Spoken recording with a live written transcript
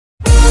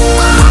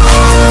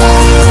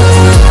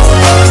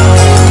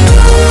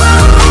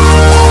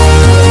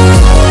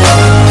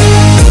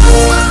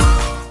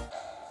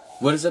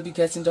What is up, you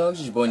cats and dogs?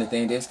 It's your boy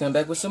Nathaniel Davis coming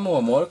back with some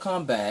more Mortal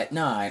Kombat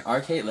 9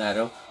 Arcade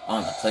Ladder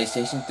on the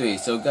PlayStation 3.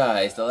 So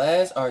guys, the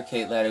last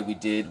arcade ladder we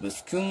did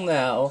was Kung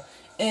Lao,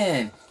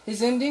 and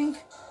his ending,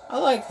 I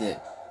liked it.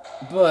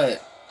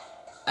 But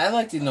I'd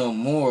like to know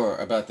more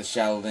about the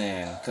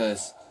Shaolin,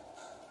 because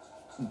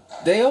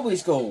they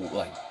always go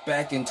like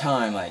back in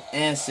time, like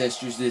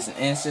ancestors this and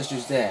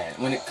ancestors that,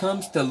 when it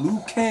comes to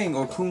Liu Kang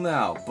or Kung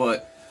Lao.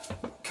 But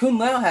Kung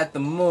Lao had the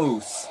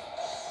most,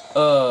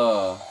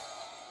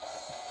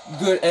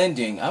 good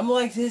ending. I'm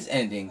like his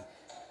ending.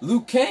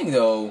 Liu Kang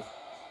though,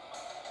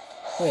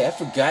 wait, I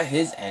forgot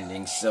his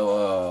ending.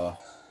 So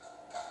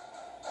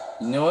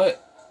you know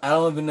what? I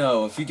don't even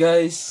know. If you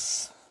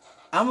guys,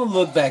 I'm gonna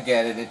look back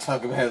at it and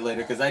talk about it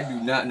later, because I do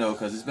not know.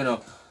 Because it's been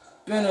a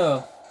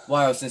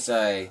while since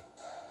I.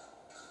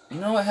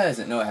 No, it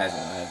hasn't. No, it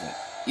hasn't. No, it hasn't.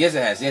 Yes,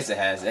 it has. Yes, it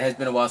has. It has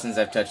been a while since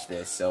I've touched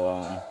this.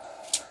 So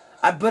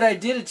but I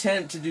did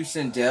attempt to do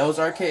Sindel's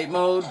arcade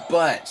mode,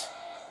 but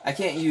I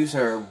can't use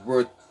her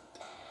worth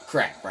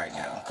crap right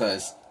now,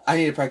 because I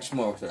need to practice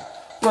more with her.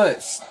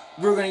 But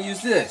we're going to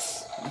use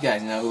this. You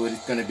guys know who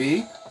it's going to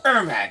be.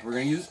 Ermacs. We're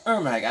going to use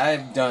Ermacs.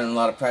 I've done a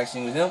lot of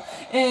practicing with him,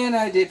 and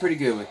I did pretty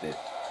good with it.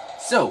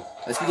 So,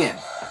 let's begin.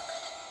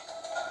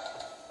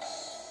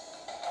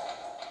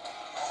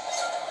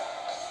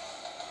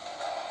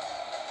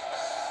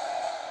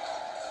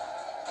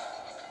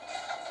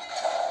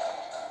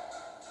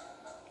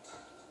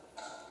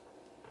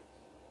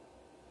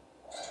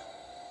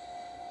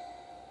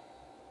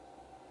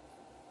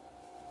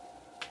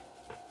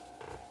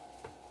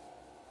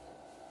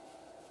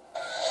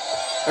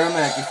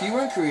 Ermacs, if you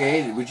weren't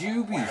created, would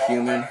you be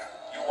human?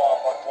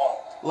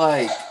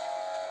 Like,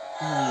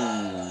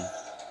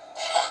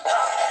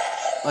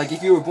 like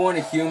if you were born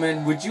a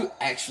human, would you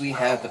actually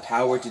have the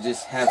power to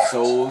just have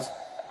souls?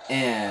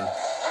 And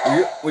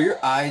will your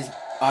eyes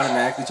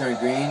automatically turn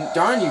green?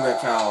 Darn you,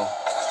 reptile.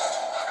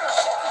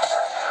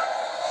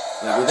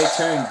 Like, will they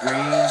turn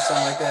green,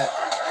 something like that?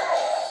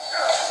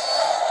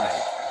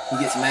 Like, he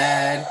gets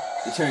mad,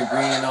 they turn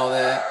green and all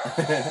that.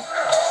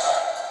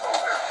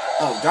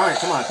 Oh, darn it,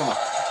 come on, come on.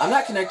 I'm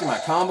not connecting my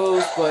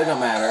combos, but it don't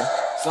matter.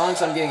 As long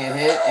as I'm getting a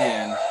hit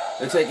and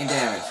they're taking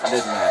damage, it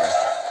doesn't matter.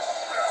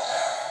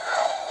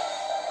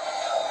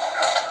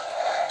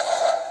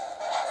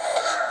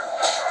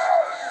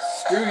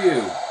 Screw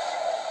you.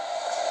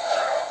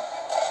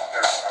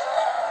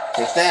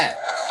 Take that.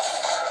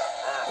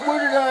 Where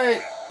did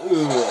I...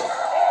 Ugh.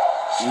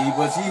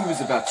 He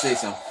was about to say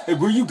something. Hey,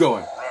 where you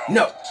going?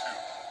 No.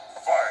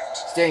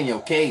 Stay in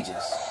your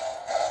cages.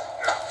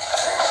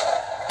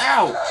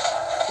 Ow!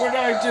 What did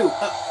I do?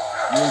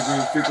 You're a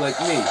green freak like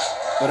me,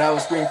 but I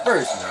was green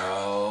first.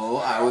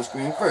 No, I was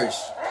green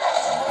first.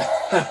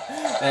 Nah.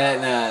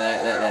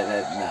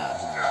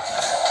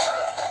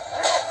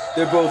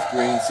 They're both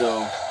green,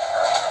 so.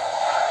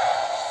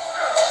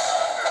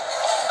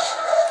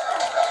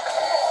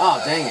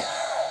 Oh, dang it.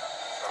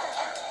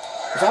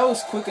 If I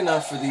was quick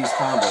enough for these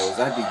combos,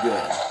 I'd be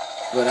good.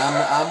 But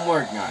I'm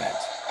working on it.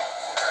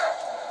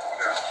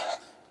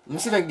 Let me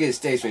see if I can get a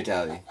stage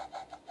fatality.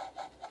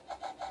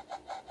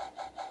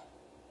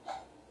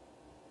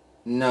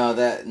 No,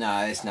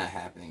 it's not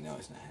happening. No,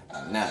 it's not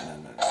happening. No.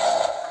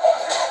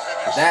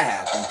 If that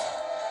happened...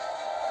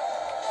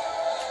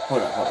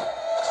 Hold up.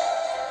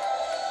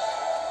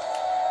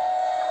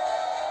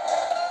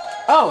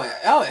 Oh,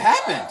 it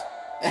happened!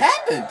 It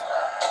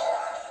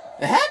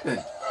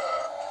happened!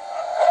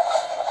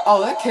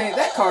 Oh,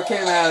 that car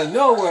came out of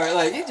nowhere.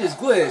 Like, it just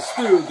glitched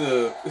through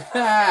the...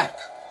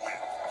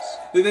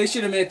 They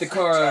should have made the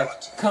car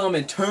come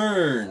and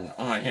turn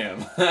on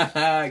him.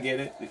 I get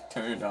it. It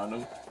turned on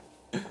him.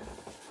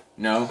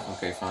 No?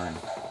 Okay, fine.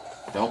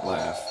 Don't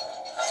laugh.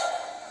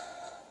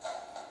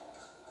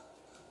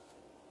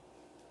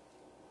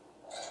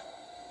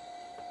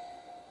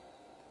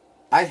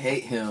 I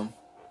hate him.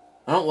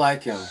 I don't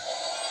like him.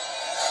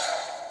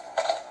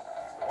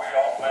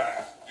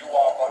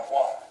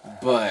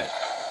 But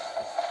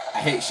I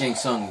hate Shang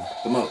Tsung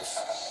the most.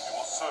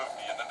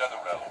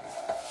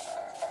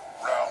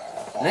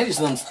 And I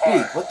just let him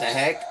speak. What the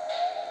heck?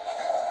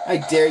 I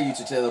dare you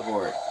to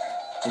teleport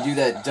and do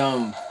that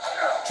dumb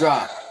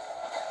drop.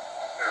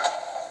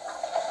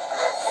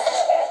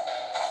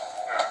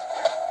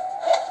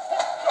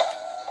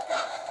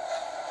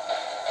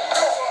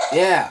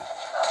 Yeah,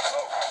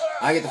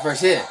 I get the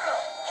first hit.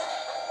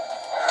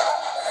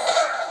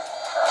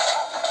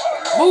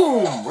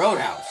 Boom!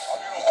 Roadhouse.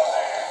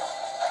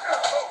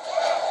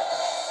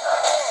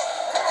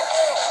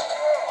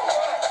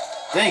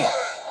 Dang it.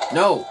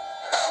 No.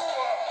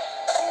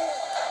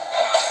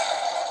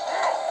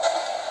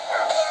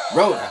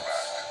 Roadhouse.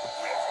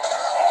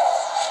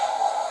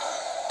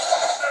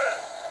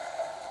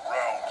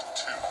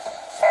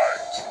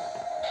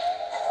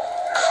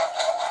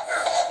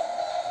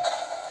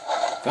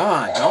 Come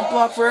on, don't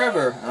block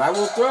forever, and I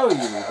will throw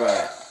you,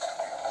 but...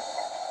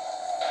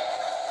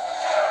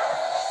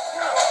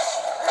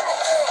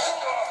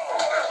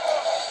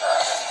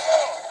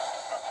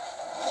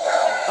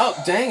 Oh,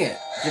 dang it.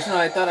 Just when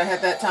I thought I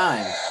had that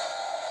time.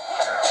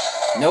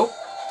 Nope.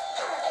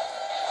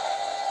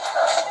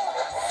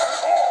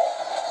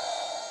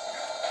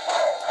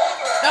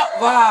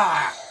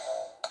 Fuck!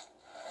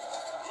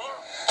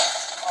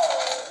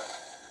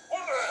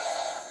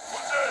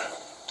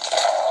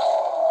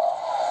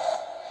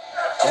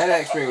 That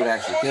X-ray would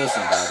actually kill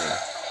somebody.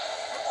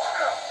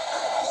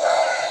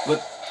 But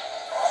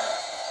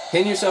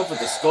hitting yourself with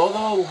the skull,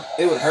 though,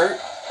 it would hurt.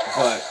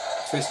 But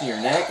twisting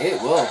your neck,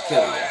 it will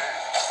kill you.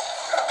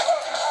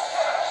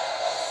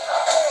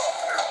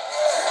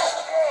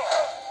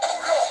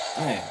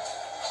 Man.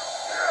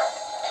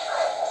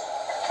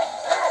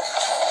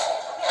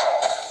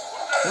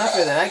 It's not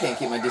fair that I can't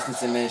keep my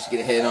distance and manage to get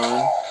a hit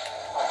on.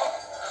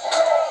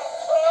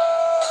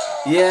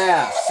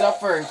 Yeah,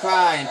 suffer and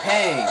cry and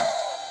pain.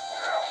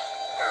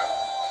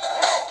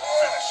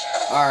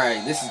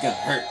 Alright, this is gonna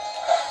hurt.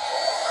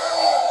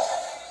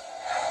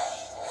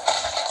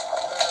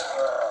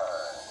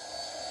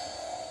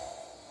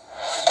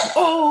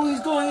 Oh, he's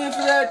going in for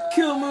that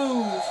kill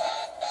move.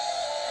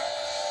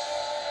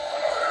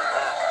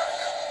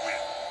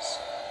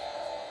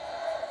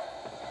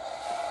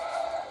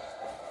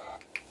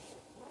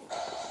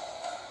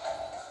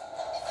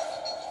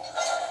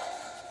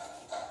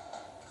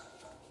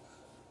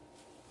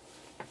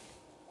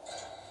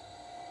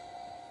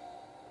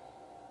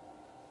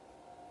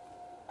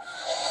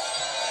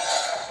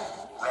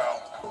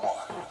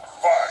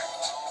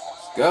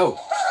 Go.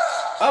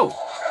 Oh.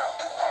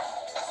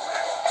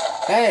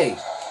 Hey.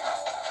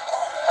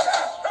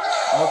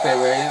 Okay,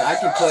 Raiden, I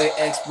can play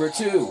expert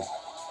too.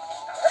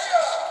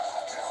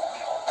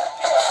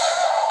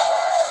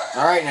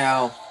 Alright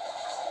now.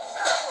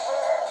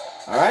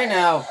 Alright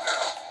now.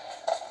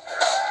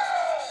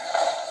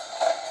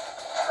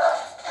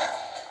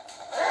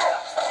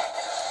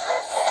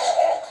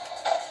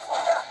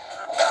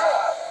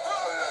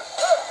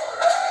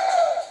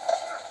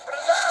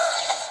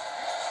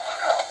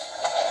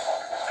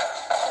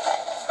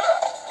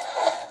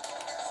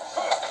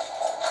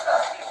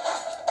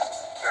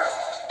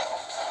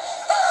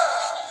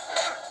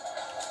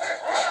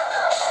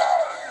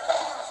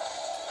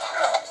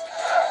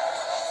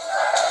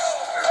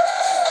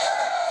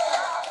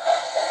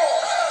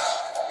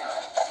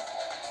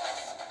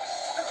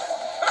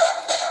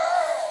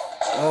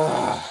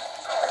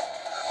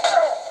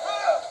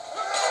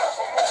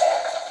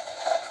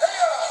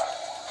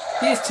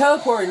 He's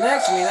teleporting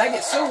next to me and I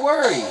get so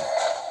worried.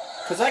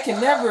 Because I can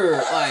never,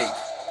 like,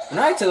 when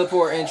I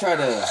teleport and try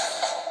to,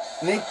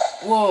 when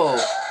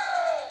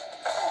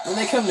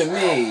they come to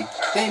me,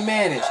 they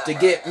manage to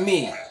get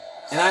me.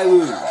 And I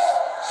lose.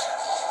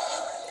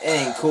 It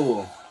ain't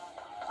cool.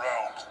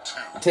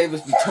 The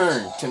tables be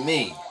turned to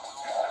me.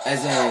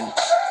 As in,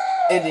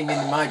 ending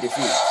in my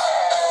defeat.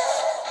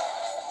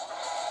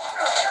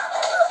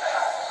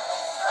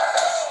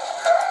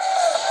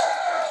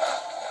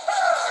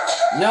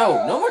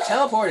 No more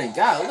teleporting.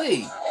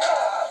 Golly.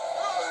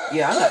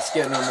 Yeah, I'm not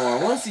scared no more.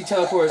 Once he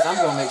teleports, I'm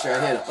gonna make sure I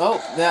hit him.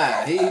 Oh,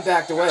 nah, he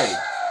backed away.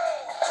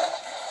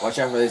 Watch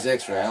out for this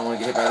X-ray. I don't want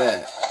to get hit by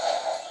that.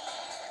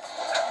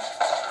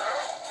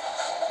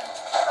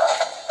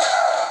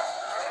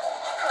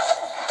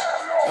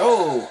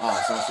 Oh,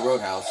 so much the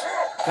Roadhouse.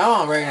 Come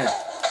on, Raiden.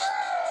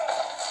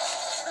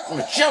 I'm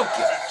gonna choke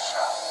you.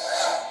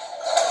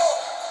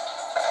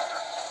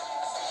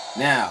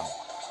 Now.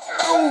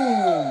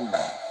 Ooh.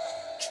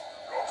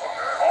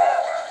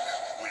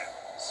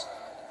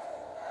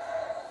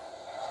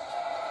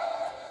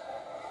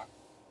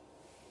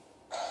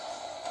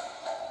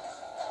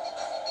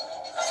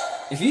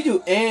 If you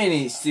do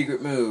any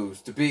secret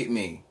moves to beat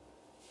me,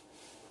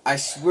 I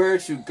swear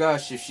to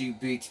gosh if she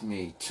beats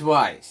me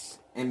twice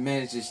and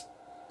manages,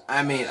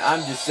 I'm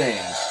just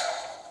saying,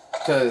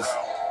 because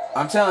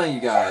I'm telling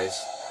you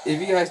guys, if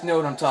you guys know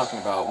what I'm talking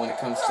about when it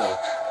comes to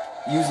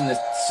using a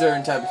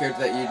certain type of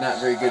character that you're not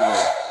very good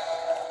with.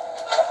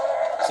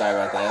 Sorry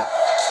about that.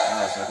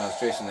 I lost my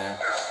concentration there.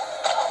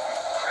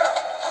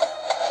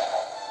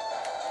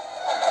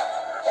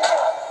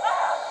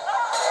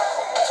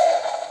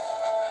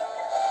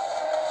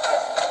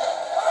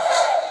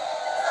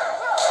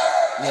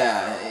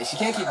 Yeah, she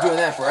can't keep doing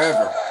that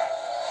forever.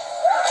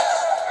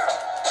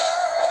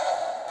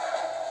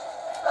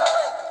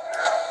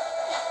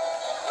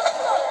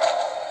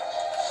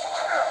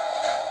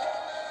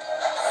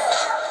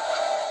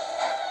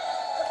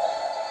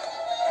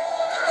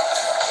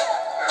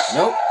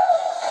 Nope.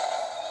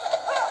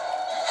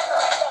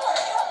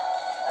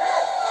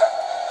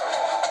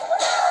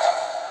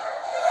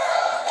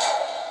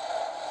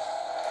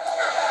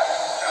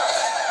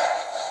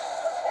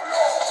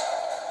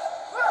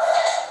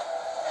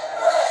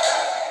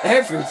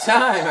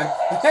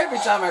 Every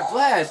time I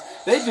blast,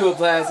 they do a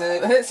blast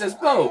and it hits us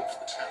both.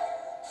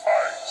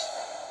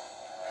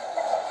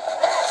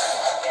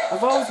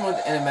 I've always wanted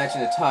to end a match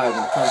in a tie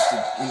when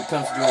it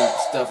comes to doing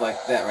stuff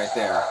like that right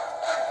there.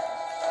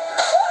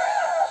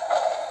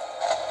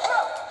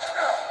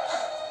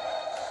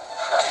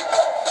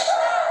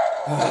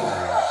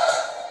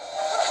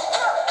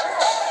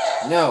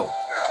 No,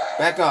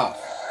 back off.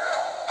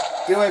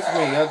 Get away from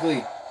me,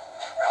 ugly.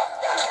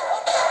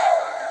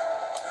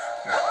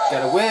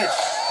 Got a witch.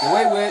 Get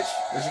away, witch.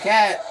 Where's your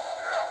cat?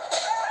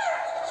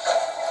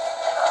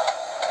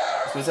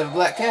 Supposed to have a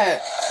black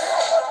cat.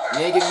 You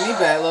ain't giving me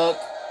bad luck.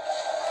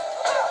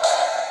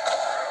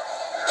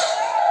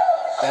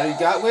 That you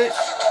got, witch?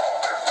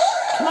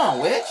 Come on,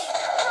 witch.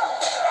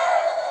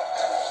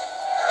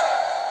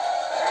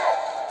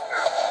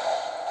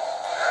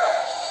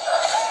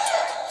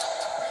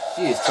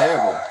 She is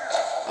terrible.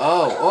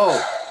 Oh.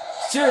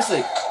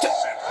 Seriously.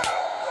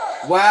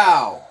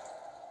 Wow.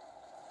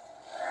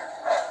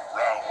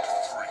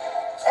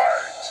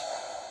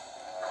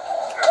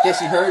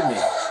 Guess you heard me.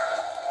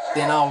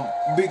 Then I'll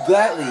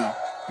gladly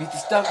beat the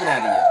stuffing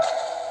out of you.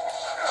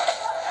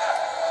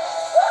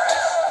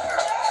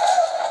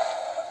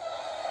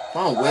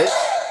 Come on, witch.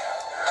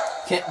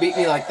 Can't beat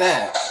me like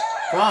that.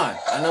 Come on.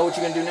 I know what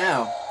you're gonna do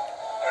now.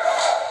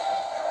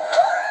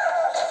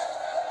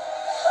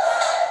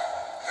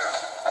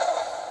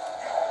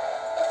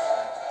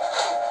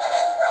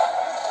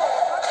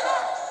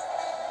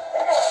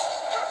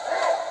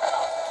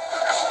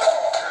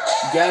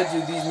 You gotta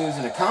do these moves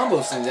in a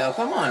combo, Sindel.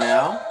 Come on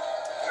now.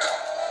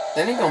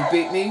 That ain't gonna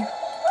beat me.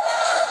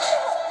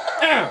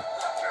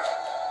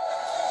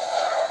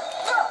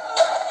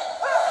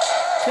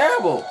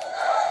 Terrible.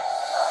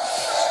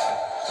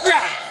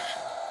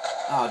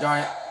 Oh, darn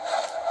it.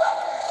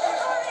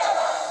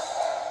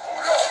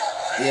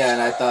 Yeah,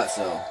 and I thought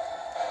so.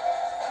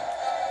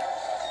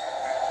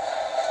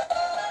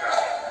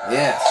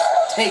 Yes.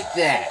 Take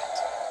that.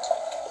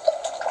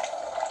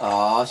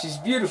 Aw, she's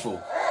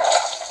beautiful.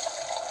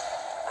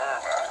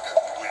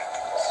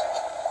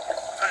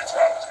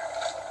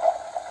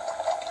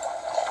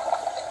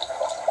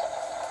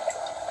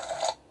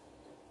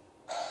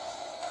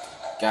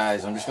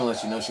 Guys, I'm just gonna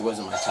let you know she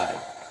wasn't my type.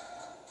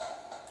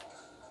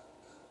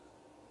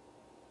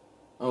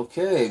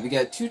 Okay, we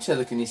got 2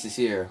 telekinesis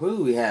here. Who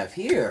do we have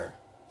here?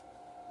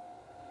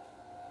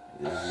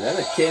 Is that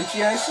a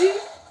kimchi I see?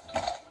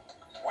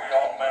 We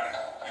are many.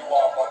 You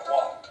are but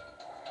one.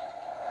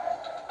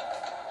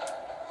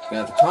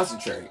 Gonna have to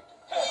concentrate.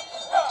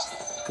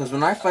 Because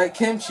when I fight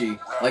Kimchi,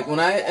 like when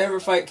I ever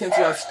fight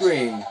Kimchi off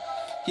screen,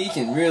 he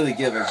can really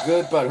give a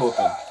good butt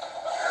whooping.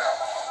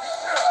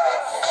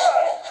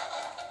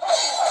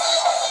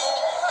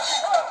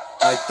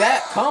 Like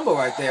that combo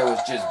right there was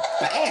just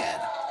bad.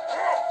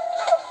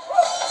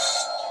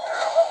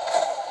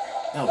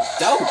 That was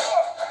dope.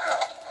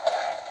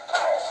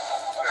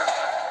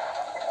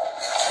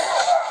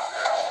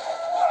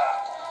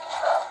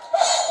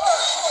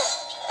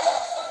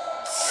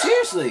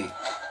 Seriously.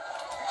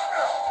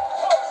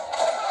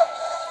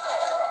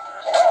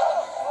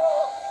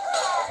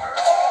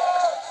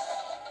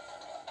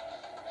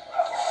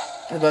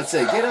 I was about to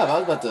say, get up. I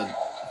was about to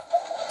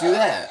do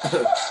that.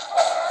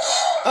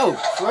 Oh,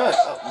 crud.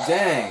 Oh,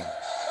 dang.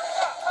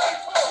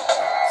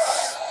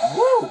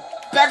 Woo!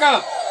 Back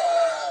up!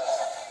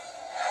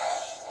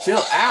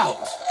 Chill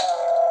out.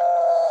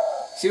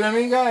 See what I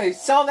mean,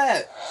 guys? Saw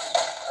that.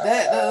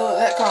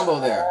 That combo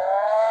there.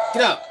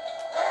 Get up.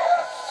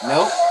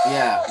 Nope.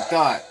 Yeah, I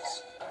thought.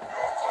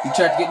 He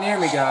tried to get near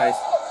me, guys.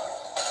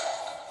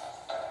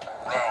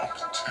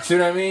 See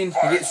what I mean?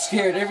 I get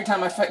scared every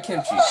time I fight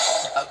Kimchi.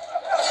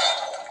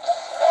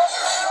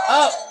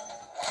 Up.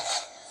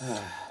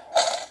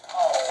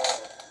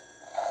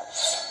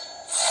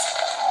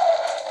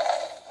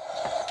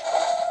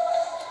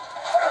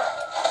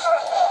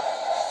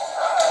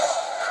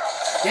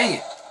 Dang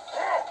it.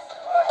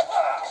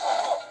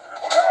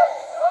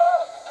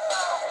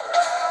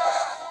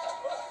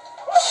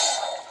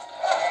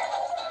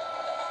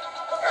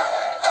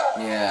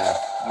 Yeah,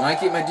 when I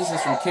keep my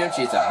distance from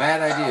Kimchi, it's a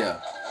bad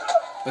idea.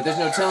 But there's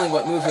no telling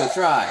what move he'll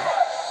try.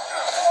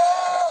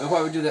 He'll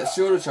probably do that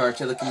shoulder charge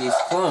telekinesis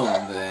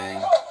clone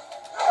thing.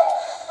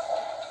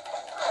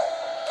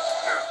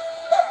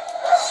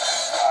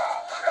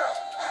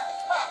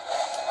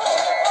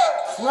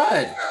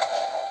 Crud!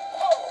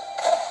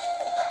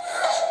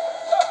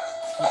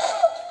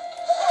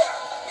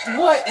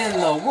 What in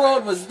the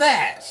world was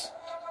that?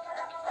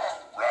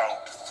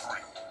 Round 3.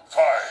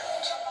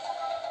 Fight.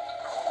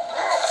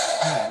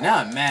 Now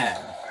I'm mad.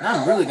 Now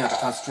I'm really going to have to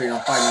concentrate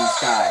on fighting these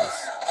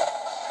guys.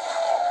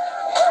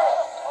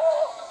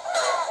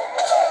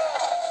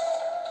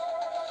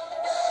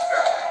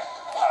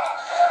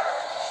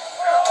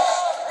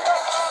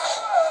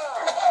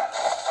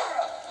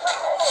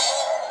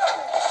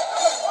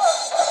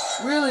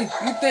 Really?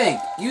 You think?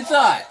 You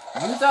thought?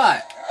 You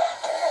thought?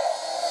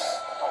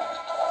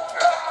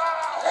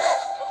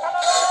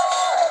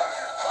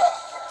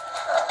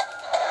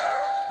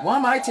 Why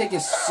am I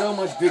taking so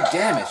much big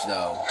damage,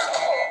 though?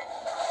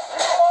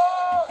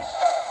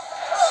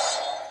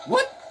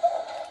 What?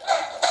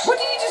 What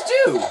did he just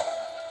do?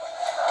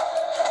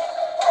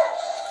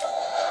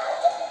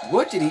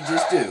 What did he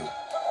just do?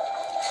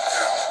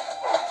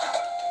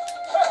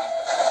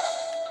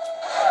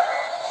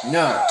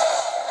 No.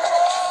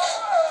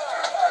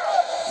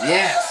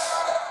 Yes.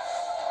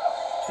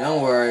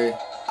 Don't worry.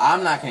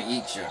 I'm not gonna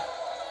eat you.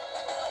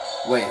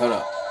 Wait, hold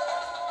up.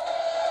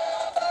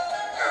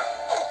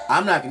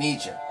 I'm not gonna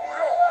eat you.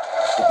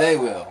 But they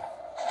will.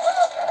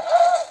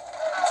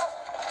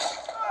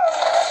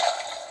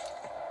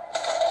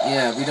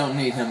 Yeah, we don't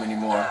need him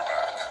anymore.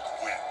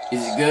 Ermacs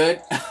wins. Is he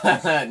good?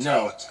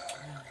 No.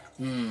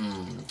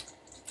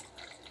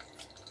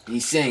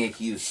 He's saying it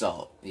can use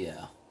salt.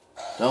 Yeah.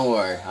 Don't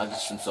worry, I'll get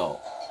some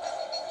salt.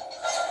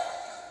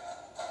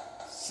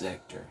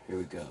 Sector. Here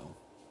we go.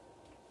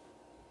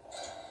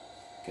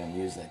 Gonna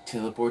use that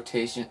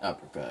teleportation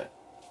uppercut.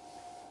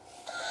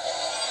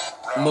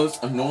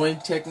 Most annoying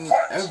technique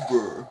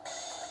ever.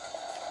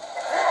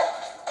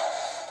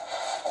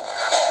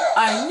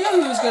 I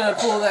knew he was gonna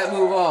pull that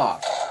move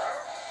off.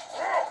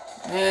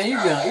 Man,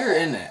 you're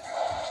in it.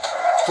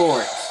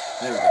 Forks.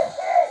 There we go.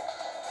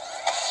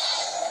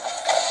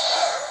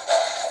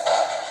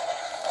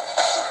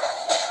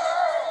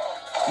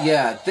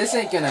 Yeah, this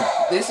ain't gonna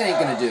do. This ain't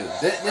gonna do.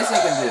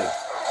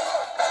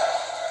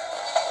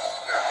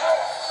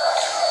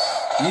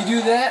 You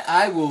do that,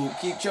 I will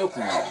keep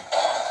choking you.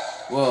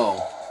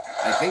 Well,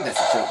 I think that's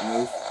a choke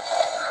move.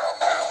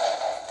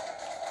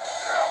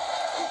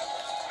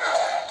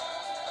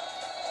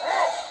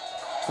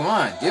 Come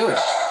on, do it.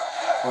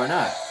 Or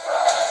not.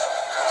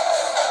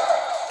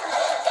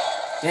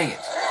 Dang it.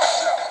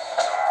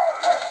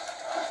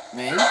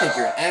 Man, you think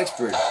you're an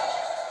expert.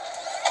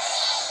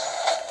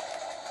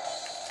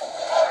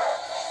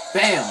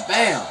 Bam,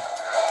 bam.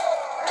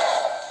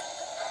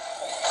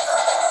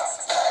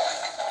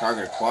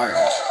 Target acquired.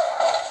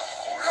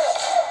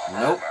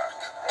 Nope.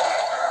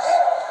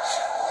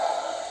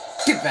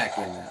 Get back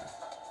in there.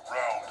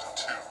 Round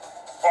 2.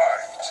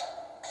 Fight.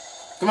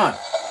 Come on.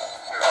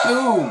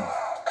 Boom.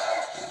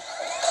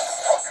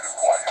 Target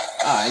acquired.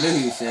 Ah, I knew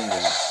he was saying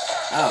that.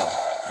 Oh.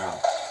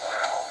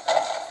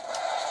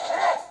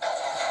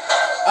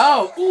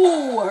 Oh.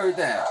 Ooh, I heard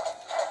that.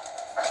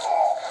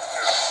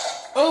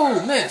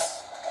 Oh, miss.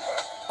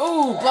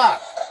 Oh,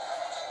 block.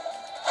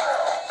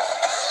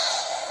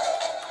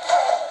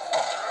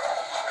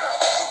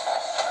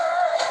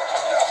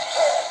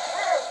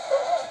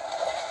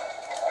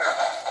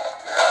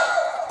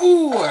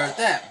 Ooh, I heard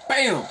that.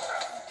 Bam.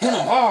 Hit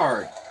him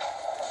hard.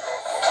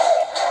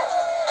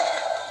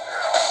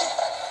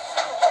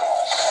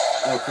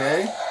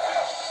 Okay.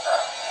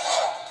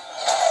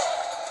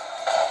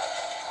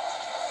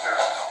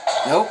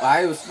 Nope,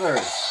 I was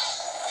first.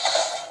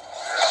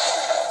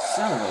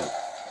 Son of a...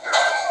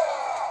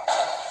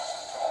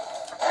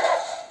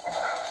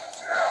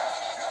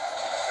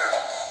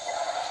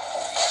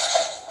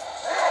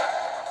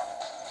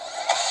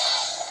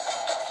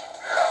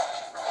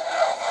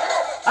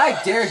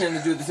 I dared him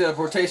to do the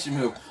teleportation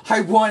move.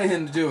 I wanted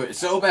him to do it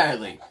so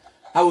badly.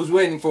 I was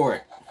waiting for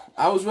it.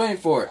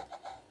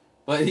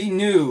 But he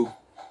knew.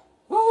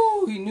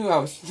 Woo, he knew I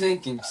was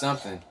thinking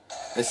something.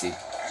 Let's see.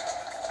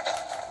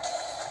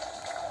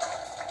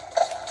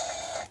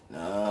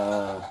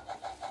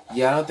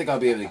 Yeah, I don't think I'll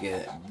be able to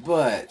get it.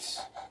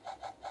 But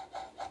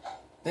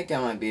I think I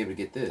might be able to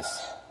get this.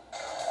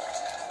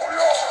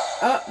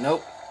 Oh,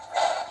 nope.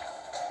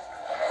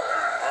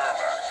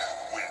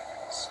 Ermacs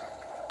wins.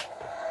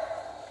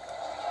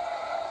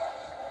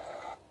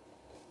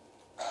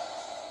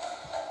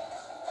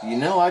 You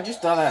know, I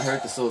just thought I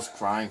heard the souls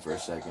crying for a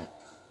second.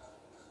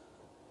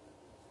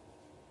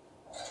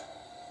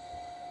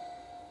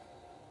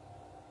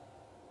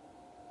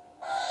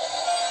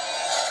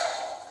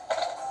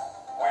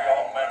 We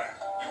are many.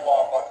 You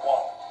are but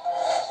one.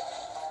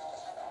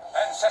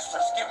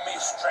 Ancestors, give me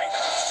strength.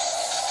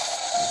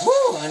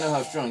 Woo! I know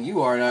how strong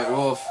you are, Night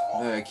Wolf.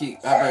 I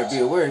better be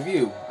aware of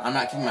you. I'm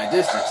not keeping my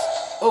distance.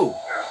 Oh!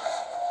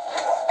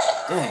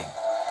 Dang.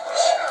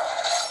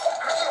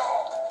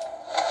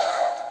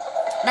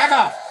 Back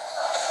off!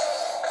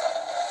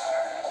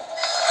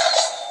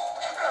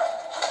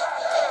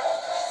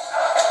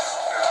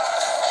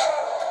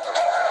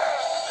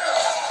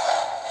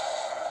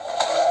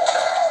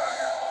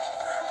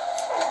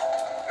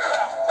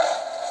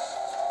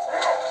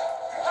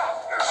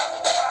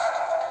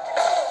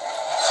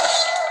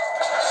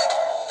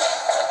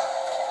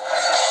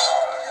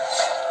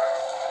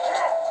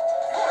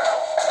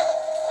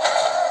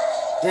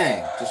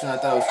 Dang, just when I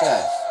thought it was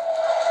fast.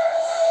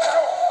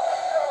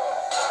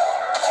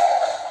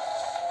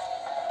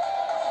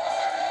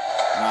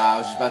 Nah, I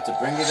was just about to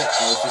bring it up.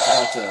 I was just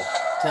about to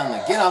tell him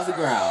to get off the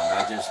ground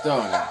by just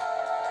throwing him.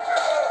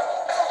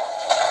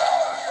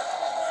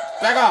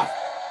 Back off!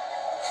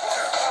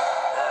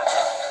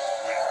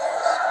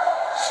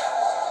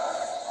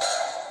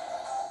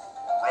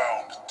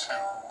 Round 2.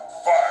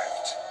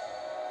 Fight.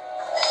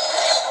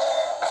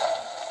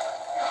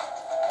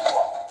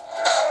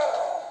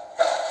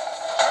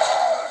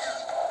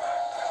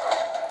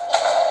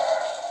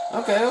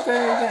 Okay.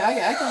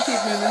 I can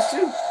keep doing this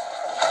too.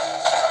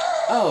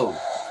 Oh.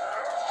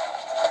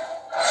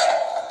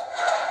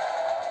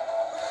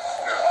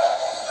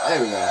 There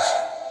we go.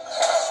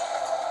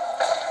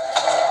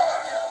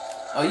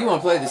 Oh, you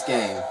want to play this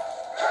game?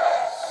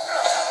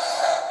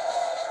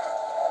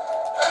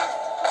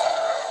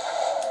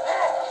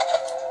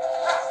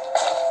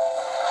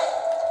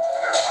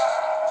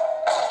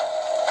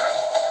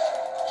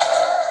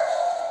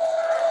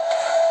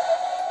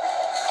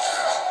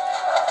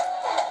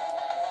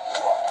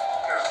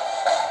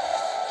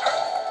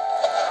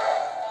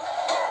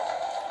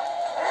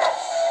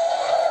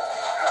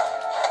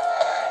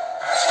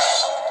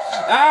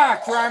 Ah,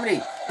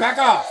 Calamity! Back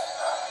off!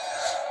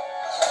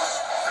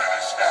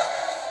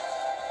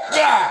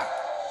 Ah!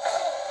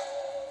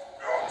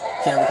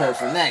 Can't recover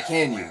from that,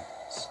 can you?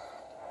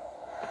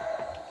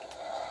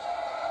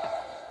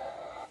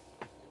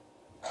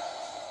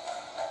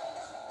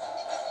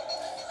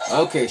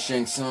 Okay,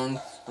 Shang Tsung,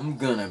 I'm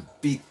gonna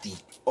beat the...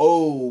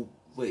 Oh,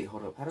 wait,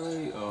 hold up. How do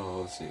I...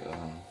 Oh, let's see.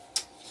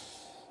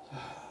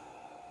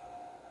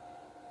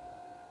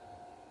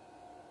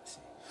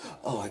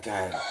 Oh, I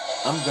got it.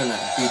 I'm gonna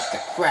beat the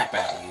crap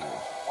out of you.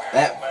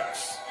 That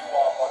works.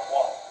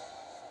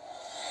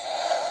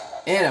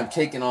 And I'm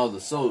taking all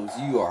the souls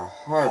you are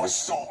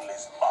harvesting. Your soul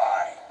is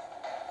mine.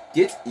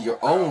 Get your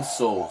own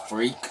soul,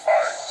 freak.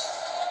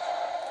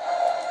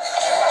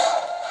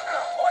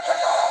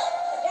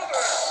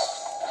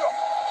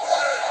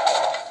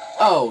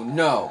 Oh,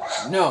 no.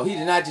 No, he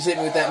did not just hit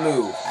me with that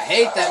move. I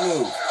hate that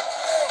move.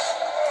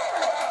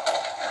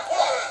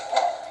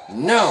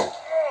 No.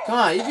 Come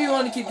on, if you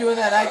want to keep doing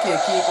that, I can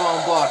keep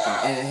on blocking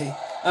and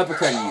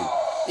uppercutting you.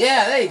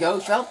 Yeah, there you go.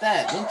 Felt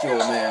that, didn't you,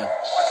 old man?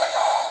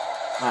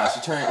 Ah,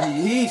 she turned.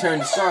 He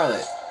turned to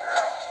Scarlet.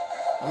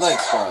 I like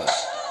Scarlet.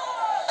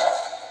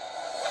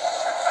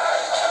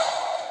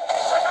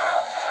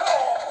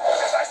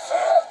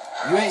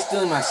 You ain't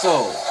stealing my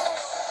soul.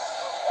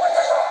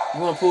 You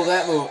want to pull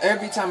that move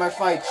every time I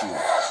fight you.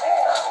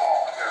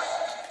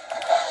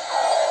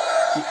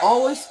 He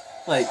always,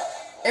 like,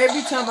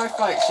 every time I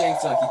fight Shang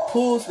Tsung, he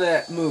pulls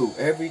that move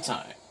every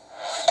time.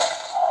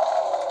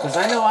 Because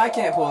I know I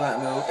can't pull that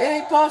move. It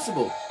ain't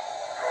possible.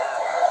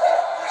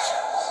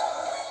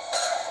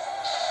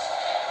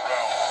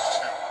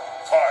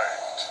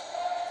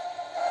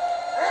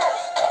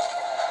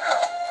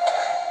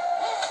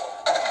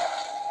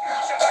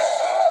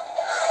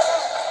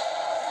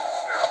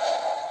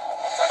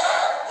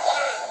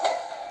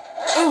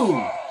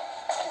 Ooh!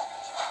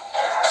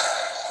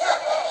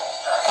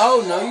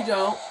 Oh, no you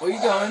don't. Where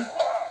you going?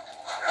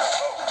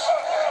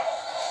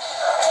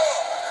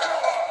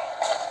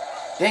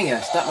 Dang it,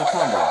 I stopped my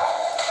combo.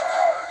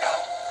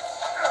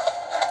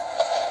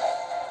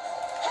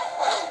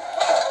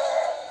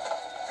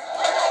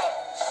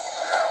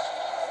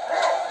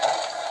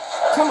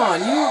 Come on,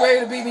 you were ready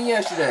to beat me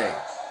yesterday.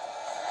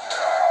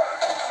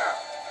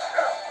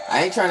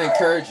 I ain't trying to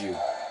encourage you.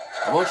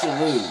 I want you to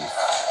lose.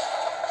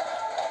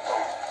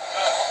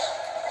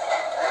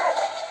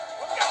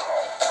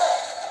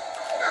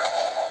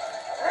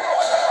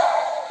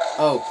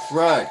 Oh,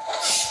 crud.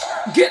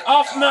 Get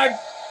off my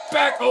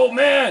back, old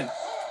man!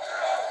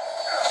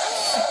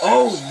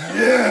 Oh,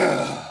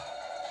 yeah!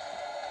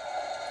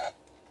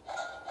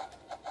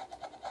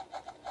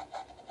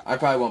 I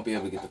probably won't be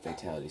able to get the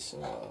fatality,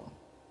 so,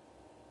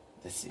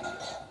 let's see.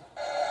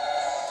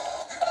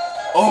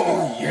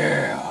 Oh,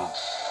 yeah!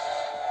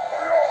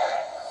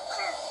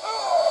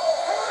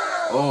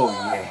 Oh,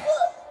 yeah.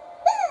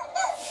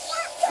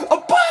 A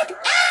bug!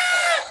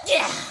 Ah!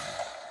 Yeah!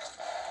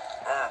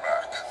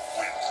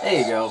 There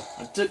you go.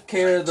 I took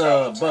care of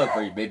the bug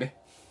for you, baby.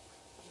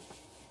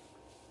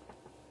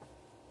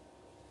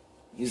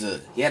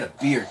 He had a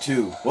beard,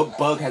 too. What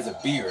bug has a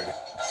beard?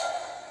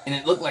 And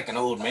it looked like an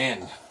old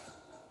man.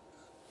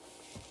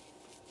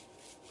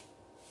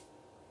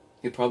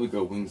 He'll probably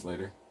grow wings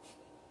later.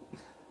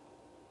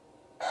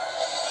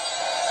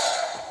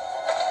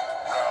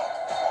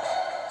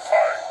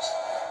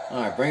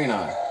 Alright, bring it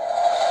on.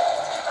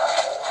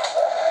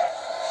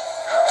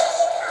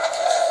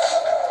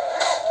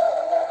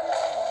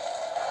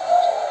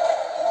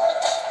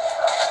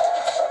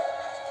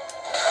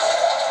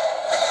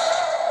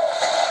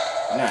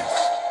 Nice.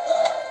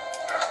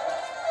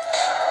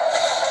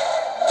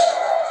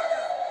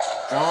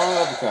 Strong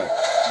uppercut.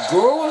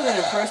 Goro wasn't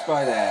impressed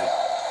by that.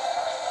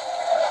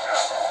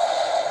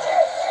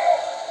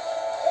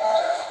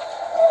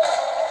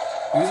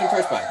 He was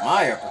impressed by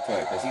my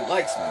uppercut because he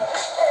likes me.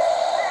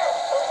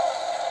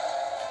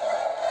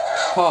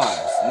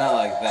 Pause. Not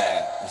like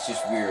that. It's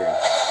just weird.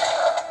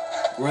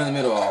 We're in the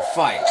middle of a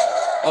fight.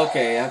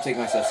 Okay, I'm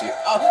taking myself serious.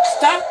 Oh,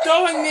 stop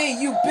throwing me,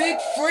 you big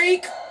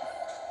freak!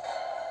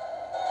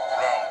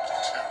 Round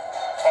 2,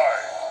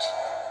 fight.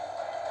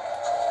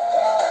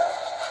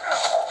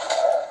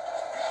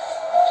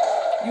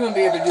 You won't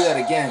be able to do that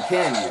again,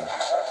 can you?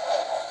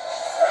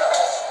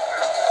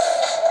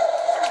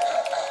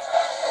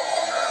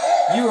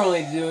 You were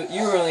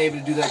only able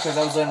to do that because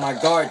I was letting my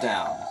guard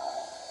down.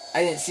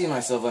 I didn't see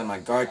myself letting my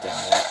guard down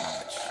that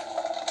much.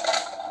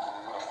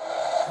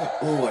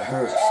 Oh, it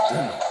hurts,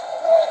 didn't it?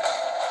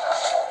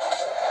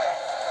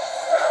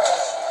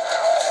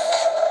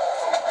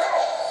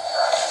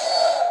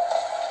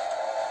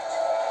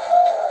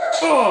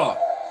 Ugh!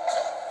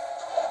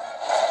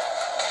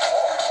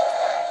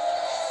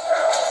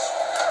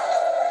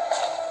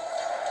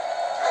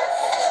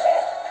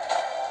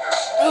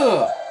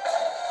 Ugh!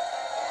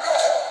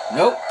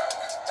 Nope.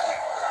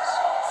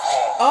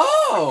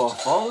 Oh,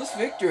 flawless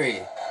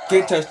victory.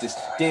 Can't touch this.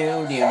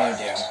 Down, down, down,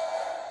 down.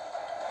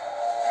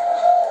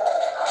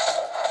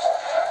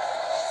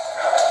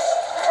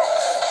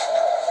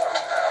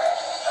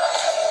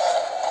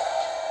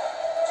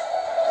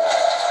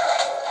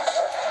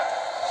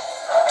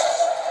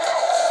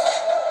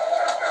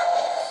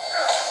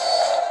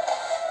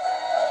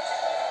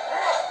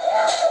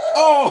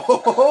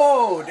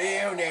 Oh,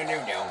 damn, damn,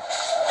 damn, damn.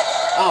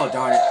 Oh,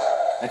 darn it.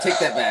 I take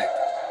that back.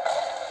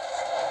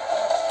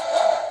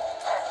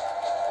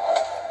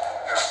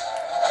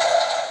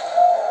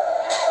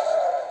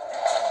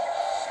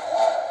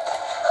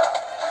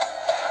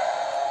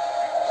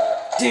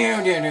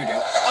 Damn, damn, damn,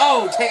 damn.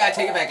 Oh, I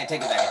take it back, I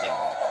take it back, I take it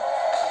back.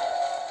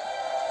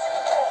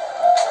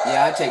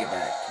 Yeah, I take it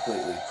back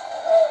completely.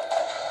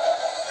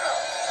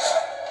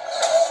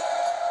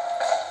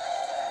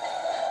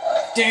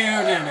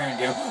 Damn, damn, damn,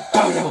 damn.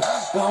 Boom, boom,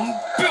 boom.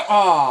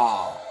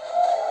 Aw.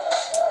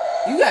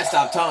 You gotta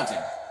stop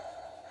taunting.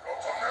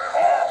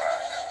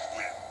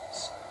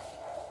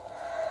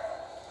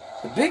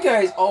 The big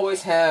guys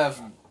always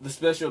have the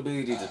special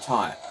ability to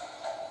taunt.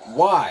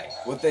 Why?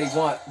 What they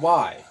want?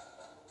 Why?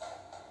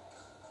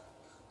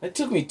 It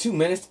took me 2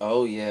 minutes.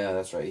 Oh yeah,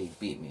 that's right. He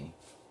beat me.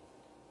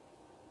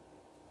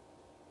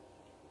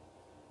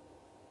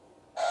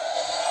 We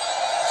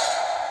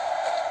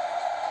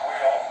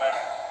are many.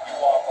 You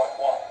are but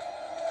one.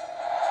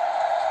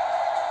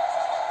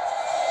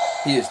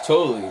 He is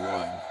totally one.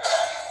 Round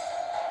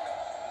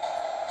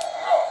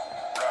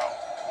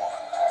one.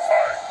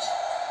 Fight.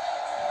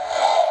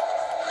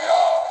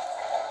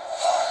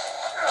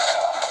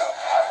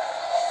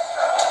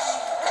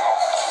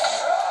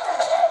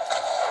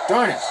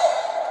 Darn it.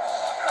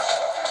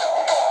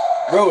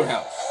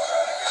 Roadhouse.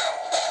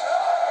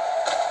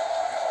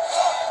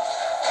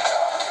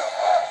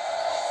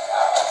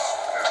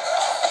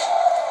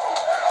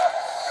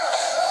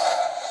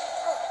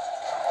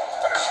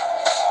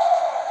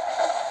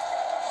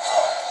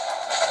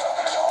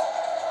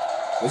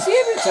 Was he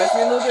able to touch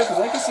me a little bit? Because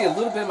I can see a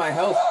little bit of my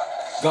health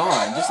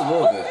gone. Just a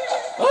little bit.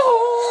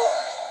 Oh!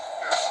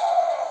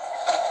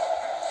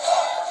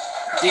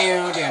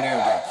 Down, down, down,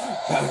 down.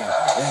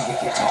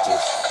 Get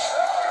touches.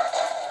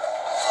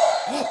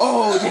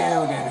 Oh,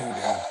 down, down, down,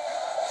 down.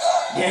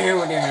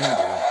 Down, down, down,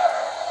 down.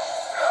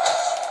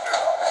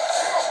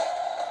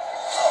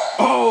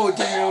 Oh,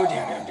 down,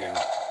 down, down, down.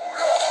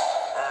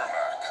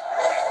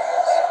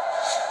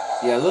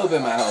 Yeah, a little bit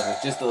of my health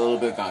was just a little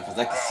bit gone because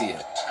I could see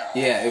it.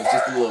 Yeah, it was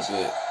just a little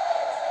bit.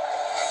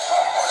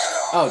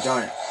 Oh,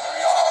 darn it.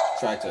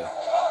 Tried to.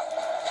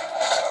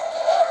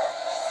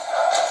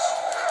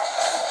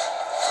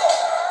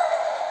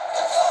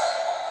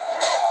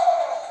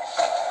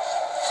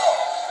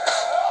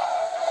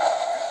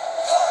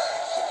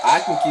 I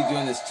can keep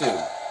doing this too.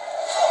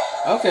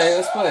 Okay,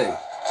 let's play.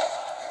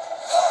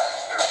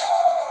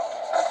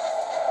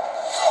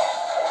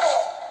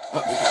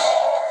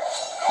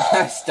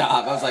 I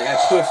stopped. I was like, I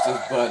pushed his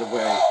butt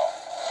away.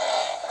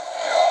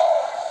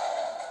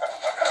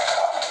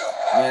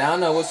 Man, I don't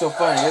know what's so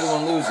funny. You're the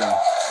one losing.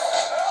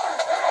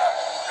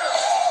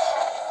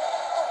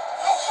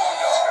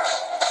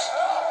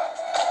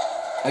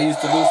 I used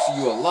to lose to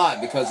you a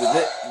lot because of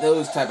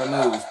those type of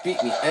moves.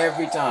 Beat me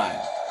every time.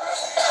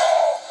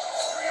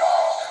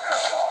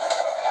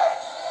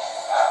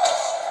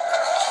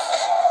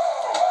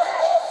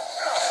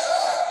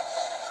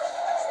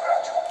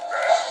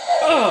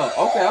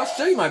 Okay, I'll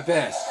show you my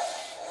best.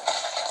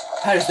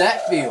 How does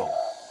that feel?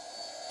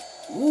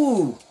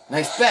 Ooh,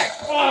 nice back.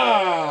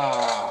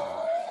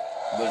 Ah,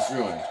 but it's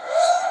ruined.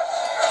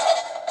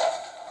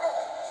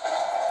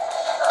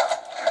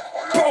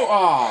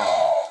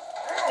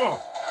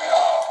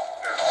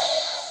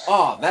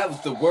 Oh, that was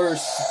the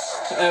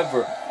worst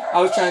ever.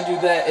 I was trying to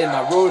do that in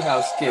my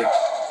roadhouse kick.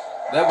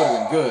 That would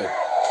have been good.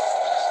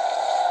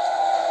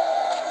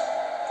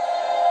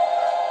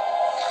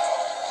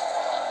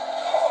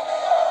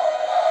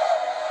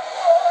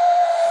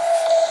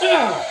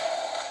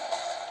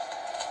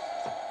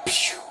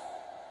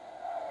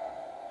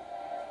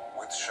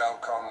 With Shao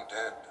Kahn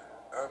dead,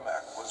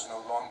 Ermac was no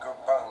longer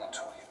bound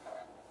to him.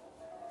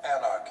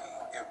 Anarchy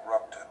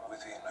erupted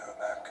within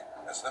Ermac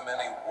as the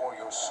many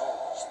warrior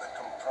souls that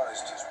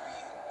comprised his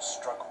being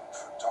struggled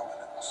for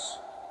dominance.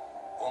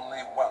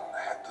 Only one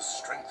had the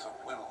strength of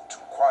will to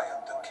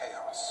quiet the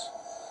chaos.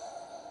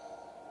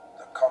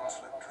 The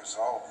conflict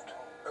resolved,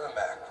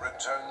 Ermac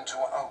returned to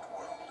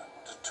Outworld,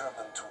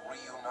 determined to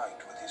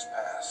reunite with his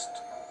past.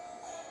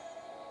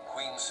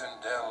 Queen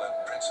Sindel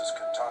and Princess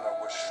Katana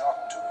were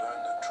shocked to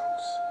learn the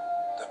truth,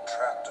 that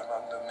trapped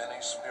among the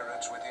many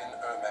spirits within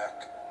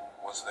Ermac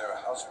was their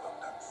husband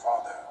and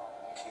father,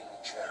 King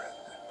Jared.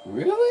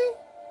 Really?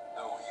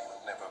 Though he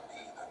would never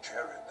be the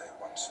Jared they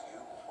once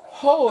knew.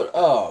 Hold He would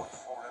up.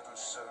 forever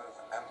serve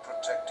and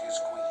protect his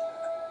queen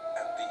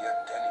and the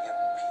Edenian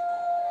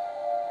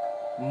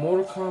people.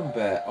 Mortal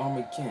Kombat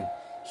Armageddon.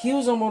 He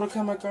was on Mortal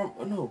Kombat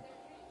no.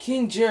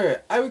 King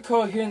Jared. I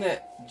recall hearing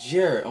that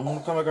Jared on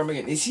Mortal Kombat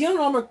Armageddon. Is he on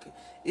Mortal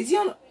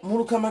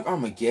Kombat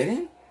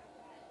Armageddon?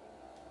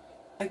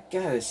 I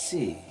gotta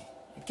see.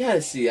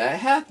 I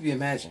have to be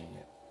imagining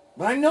it.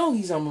 But I know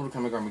he's on Mortal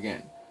Kombat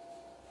Armageddon.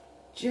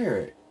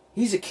 Jared.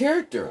 He's a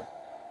character.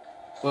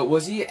 But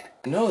was he... I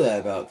know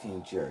that about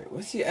King Jared.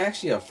 Was he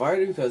actually a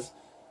fighter? Because...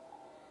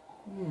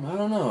 I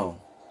don't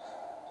know.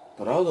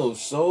 But all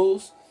those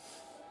souls...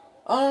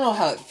 I don't know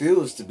how it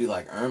feels to be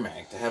like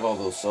Ermac. To have all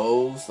those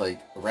souls,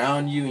 like,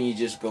 around you. And you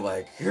just go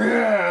like...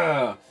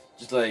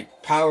 just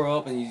like power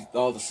up and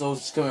all the souls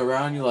just coming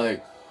around you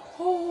like,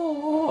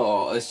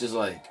 oh, it's just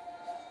like,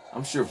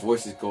 I'm sure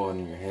voices go on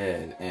in your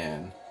head,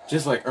 and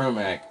just like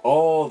Ermac,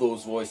 all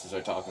those voices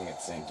are talking at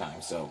the same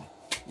time. So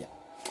yeah.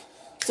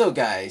 So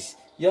guys,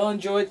 y'all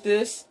enjoyed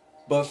this,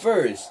 but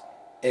first,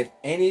 if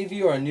any of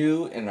you are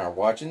new and are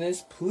watching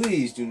this,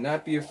 please do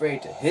not be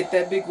afraid to hit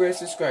that big red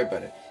subscribe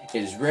button.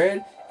 It is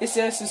red, it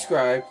says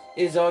subscribe,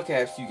 it is all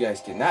caps, you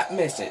guys cannot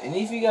miss it. And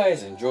if you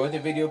guys enjoyed the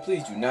video,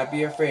 please do not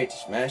be afraid to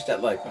smash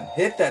that like button.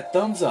 Hit that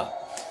thumbs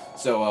up.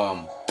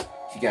 So,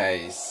 if you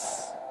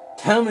guys,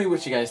 tell me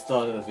what you guys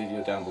thought of the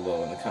video down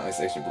below in the comment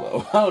section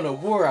below. I don't know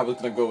where I was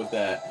going to go with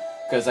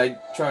that, because I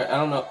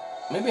don't know,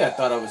 maybe I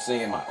thought I was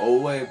saying it my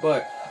old way,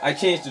 but I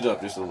changed it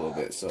up just a little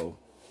bit, so.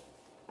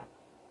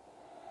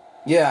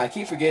 Yeah, I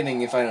keep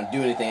forgetting if I don't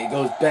do anything, it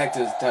goes back to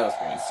the title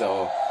screen.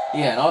 So,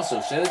 yeah, and also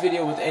share the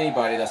video with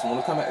anybody that's a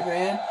Mortal Kombat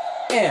fan.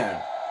 And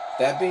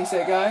that being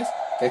said, guys,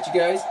 catch you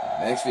guys in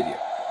the next video.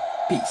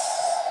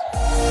 Peace.